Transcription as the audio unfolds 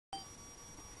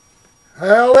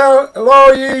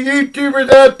Hello, you YouTubers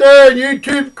out there in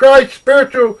YouTube, Christ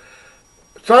Spiritual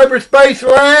Cyberspace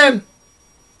Land,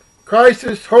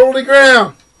 Christ's Holy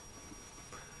Ground.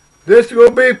 This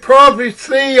will be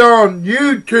prophecy on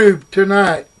YouTube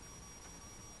tonight.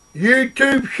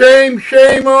 YouTube, shame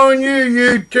on you,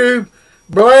 YouTube.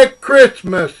 Black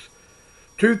Christmas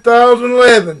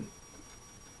 2011.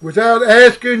 Without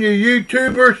asking you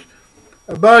YouTubers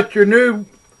about your new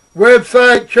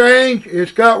website change,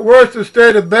 it's got worse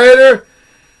instead of better,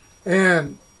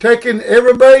 and taking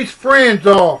everybody's friends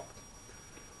off.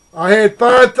 I had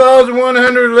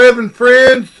 5,111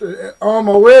 friends on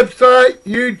my website,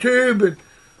 YouTube, and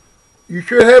you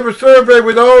should have a survey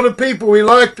with all the people. We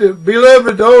like the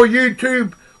beloved old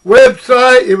YouTube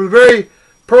website. It was very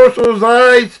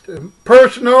personalized and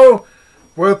personal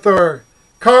with our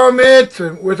comments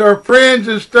and with our friends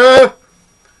and stuff.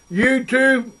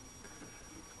 YouTube,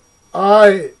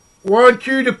 I want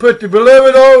you to put the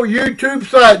beloved old YouTube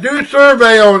site. Do a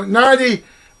survey on it.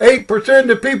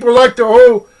 98% of people like the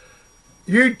old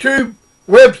YouTube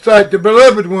website, the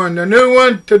beloved one. The new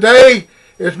one today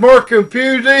is more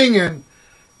confusing, and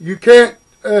you can't,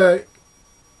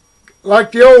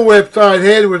 like the old website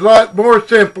had, it was a lot more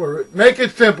simpler. Make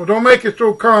it simple. Don't make it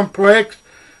so complex,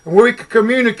 and we can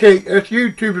communicate as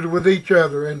YouTubers with each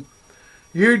other. And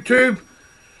YouTube,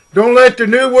 don't let the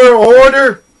New World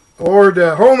Order or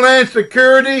the Homeland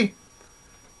Security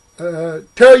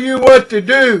tell you what to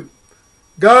do.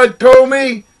 God told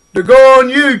me to go on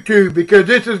YouTube because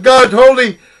this is God's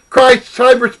holy Christ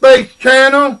cyberspace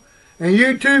channel, and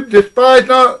YouTube despise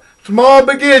not small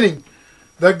beginning.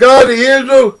 The God of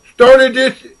Israel started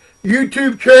this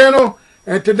YouTube channel,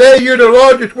 and today you're the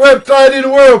largest website in the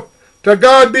world. To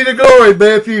God be the glory. But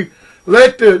if you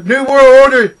let the New World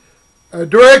Order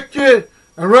direct you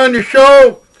and run the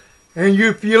show, and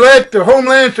if you let the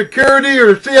Homeland Security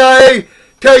or the CIA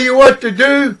tell you what to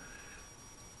do,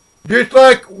 just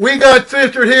like we got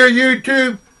censored here on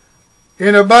YouTube,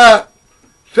 in about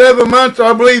 7 months,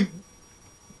 I believe,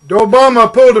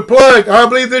 Obama pulled the plug. I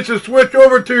believe this will switch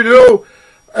over to the old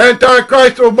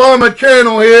Antichrist Obama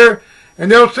channel here, and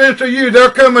they'll censor you.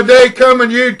 There'll come a day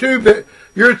coming, YouTube, that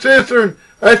you're censoring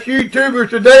us YouTubers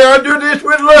today. I do this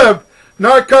with love,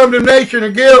 not condemnation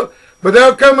or guilt, but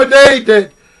there'll come a day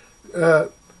that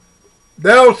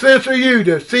they'll censor you,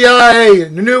 the CIA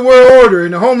and the New World Order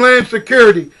and the Homeland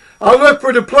Security. I look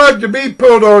for the plug to be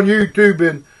pulled on YouTube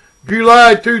in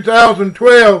July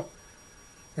 2012.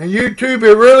 And YouTube,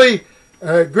 it really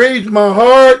grieves my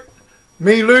heart,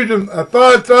 me losing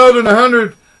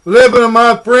 5,111 of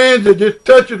my friends. It just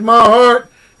touches my heart.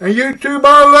 And YouTube,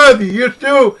 I love you. You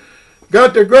still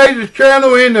got the greatest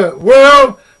channel in the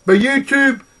world. But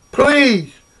YouTube,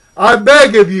 please, I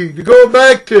beg of you to go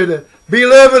back to the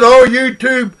beloved old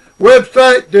YouTube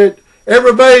website that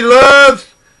everybody loves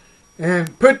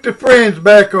and put the friends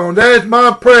back on. That is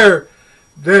my prayer,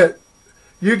 that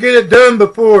you get it done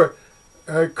before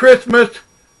Christmas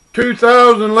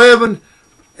 2011.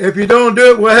 If you don't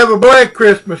do it, we'll have a black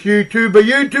Christmas, YouTube. But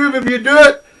YouTube, if you do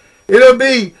it, it'll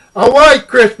be a white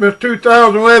Christmas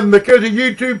 2011, because the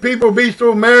YouTube people be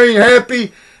so merry and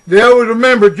happy. They always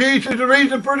remember Jesus is the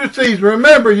reason for the season.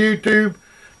 Remember, YouTube,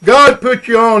 God put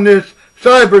you on this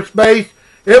cyberspace.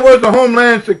 It wasn't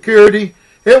Homeland Security.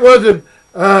 It wasn't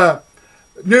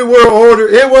New World Order.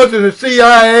 It wasn't the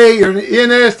CIA or the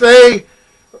NSA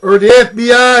or the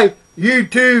FBI.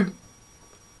 YouTube,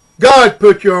 God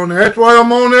put you on there. That's why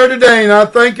I'm on there today, and I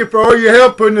thank you for all your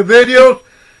help in the videos,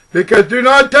 because do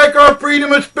not take our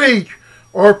freedom of speech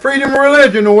or freedom of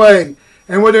religion away.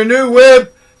 And with a new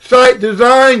website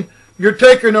design, you're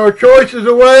taking our choices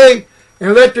away,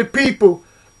 and let the people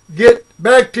get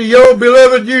back to your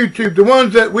beloved YouTube, the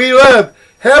ones that we love.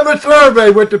 Have a survey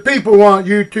what the people want,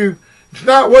 YouTube. It's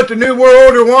not what the New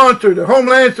World Order wants, or the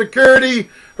Homeland Security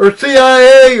or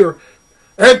CIA or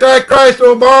Antichrist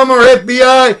Obama or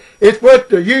F.B.I. It's what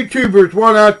the YouTubers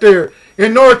want out there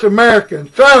in North America,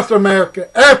 and South America,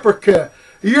 Africa,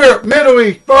 Europe, Middle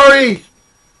East, Far East.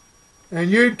 And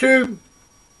YouTube,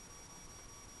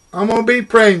 I'm going to be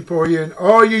praying for you. And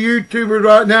all you YouTubers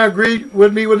right now, agree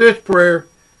with me with this prayer.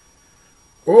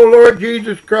 Oh, Lord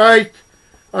Jesus Christ,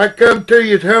 I come to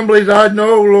you as humbly as I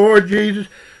know, Lord Jesus.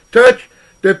 Touch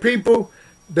the people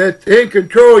that's in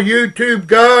control of YouTube,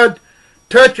 God.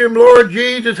 Touch them, Lord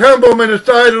Jesus. Humble them in the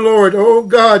sight of the Lord. Oh,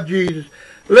 God, Jesus.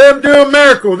 Let them do a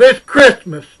miracle this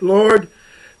Christmas, Lord.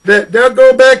 That they'll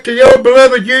go back to your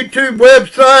beloved YouTube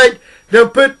website. They'll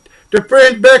put the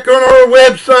friends back on our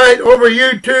website over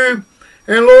YouTube.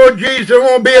 And, Lord Jesus, there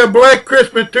won't be a black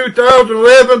Christmas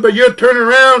 2011, but you'll turn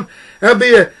around. There'll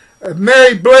be a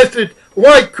merry, blessed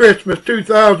White Christmas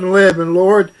 2011,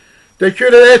 Lord. They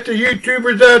should have asked the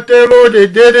YouTubers out there, Lord. They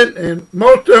didn't, and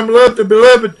most of them love the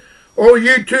beloved old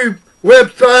YouTube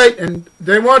website, and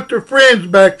they want their friends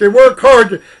back. They work hard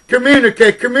to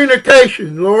communicate.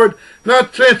 Communication, Lord,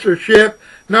 not censorship,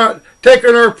 not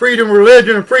taking our freedom of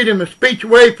religion and freedom of speech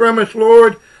away from us,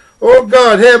 Lord. Oh,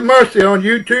 God, have mercy on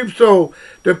YouTube Soul.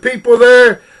 The people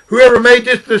there, whoever made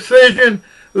this decision,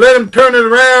 let them turn it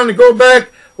around and go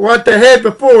back what they had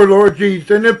before, Lord Jesus.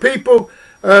 And the people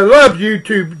love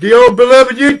YouTube, the old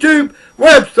beloved YouTube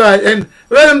website, and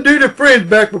let them do the friends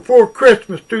back before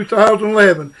Christmas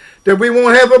 2011, that we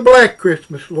won't have a black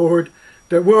Christmas, Lord,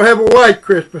 that we'll have a white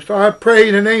Christmas. So I pray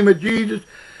in the name of Jesus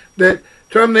that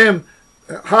some of them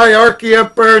hierarchy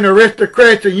up there and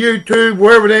aristocrats in YouTube,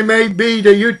 wherever they may be,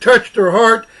 that you touch their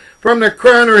heart from the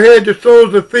crown of their head to the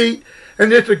soles of feet.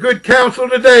 And it's a good counsel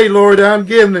today, Lord, I'm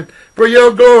giving them for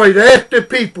your glory, to ask the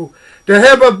people to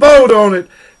have a vote on it,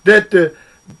 that the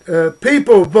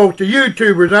people vote, the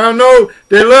YouTubers. I know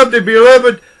they love the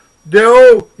beloved, the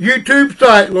old YouTube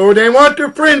site, Lord. They want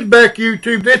their friends back,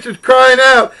 YouTube. This is crying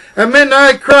out, a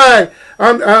midnight cry.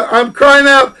 I'm crying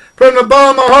out from the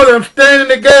bottom of my heart. I'm standing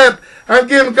the gap. I'm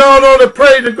giving God all the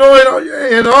praise and glory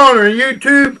and honor. And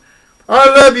YouTube, I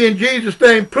love you in Jesus'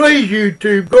 name. Please,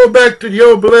 YouTube, go back to the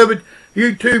old beloved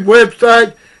YouTube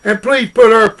website, and please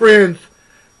put our friends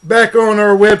back on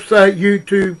our website,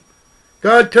 YouTube.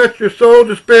 God, touch their soul,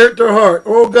 their spirit, their heart.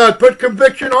 Oh, God, put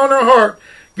conviction on their heart.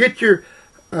 Get your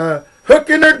hook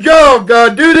in their jaw,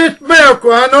 God. Do this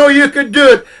miracle. I know you can do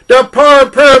it. The power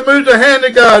of prayer moves the hand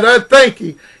of God. I thank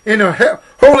you in the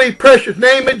holy, precious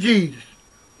name of Jesus.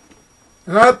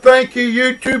 And I thank you,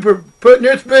 YouTube, for putting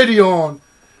this video on.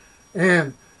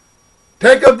 And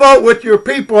take a vote with your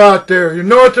people out there in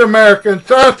North America and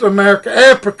South America,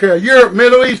 Africa, Europe,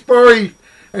 Middle East, Far East.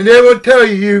 And they will tell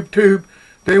you, YouTube,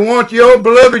 they want the old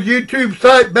beloved YouTube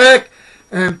site back.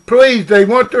 And please, they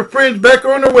want their friends back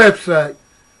on their website.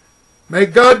 May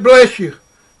God bless you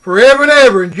forever and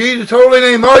ever in Jesus' holy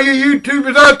name. All you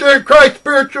YouTubers out there in Christ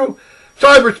spiritual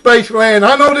cyberspace land.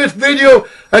 I know this video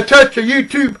will touch the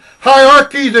YouTube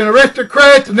hierarchies and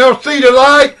aristocrats, and they'll see the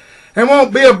light and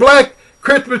won't be a black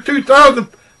Christmas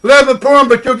 2011 for them,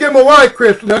 but you'll give them a white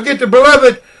Christmas. They'll get the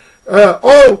beloved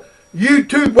old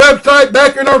YouTube website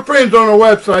back and our friends on our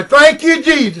website. Thank you,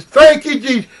 Jesus. Thank you,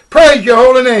 Jesus. Praise your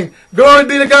holy name. Glory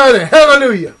be to God and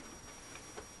hallelujah.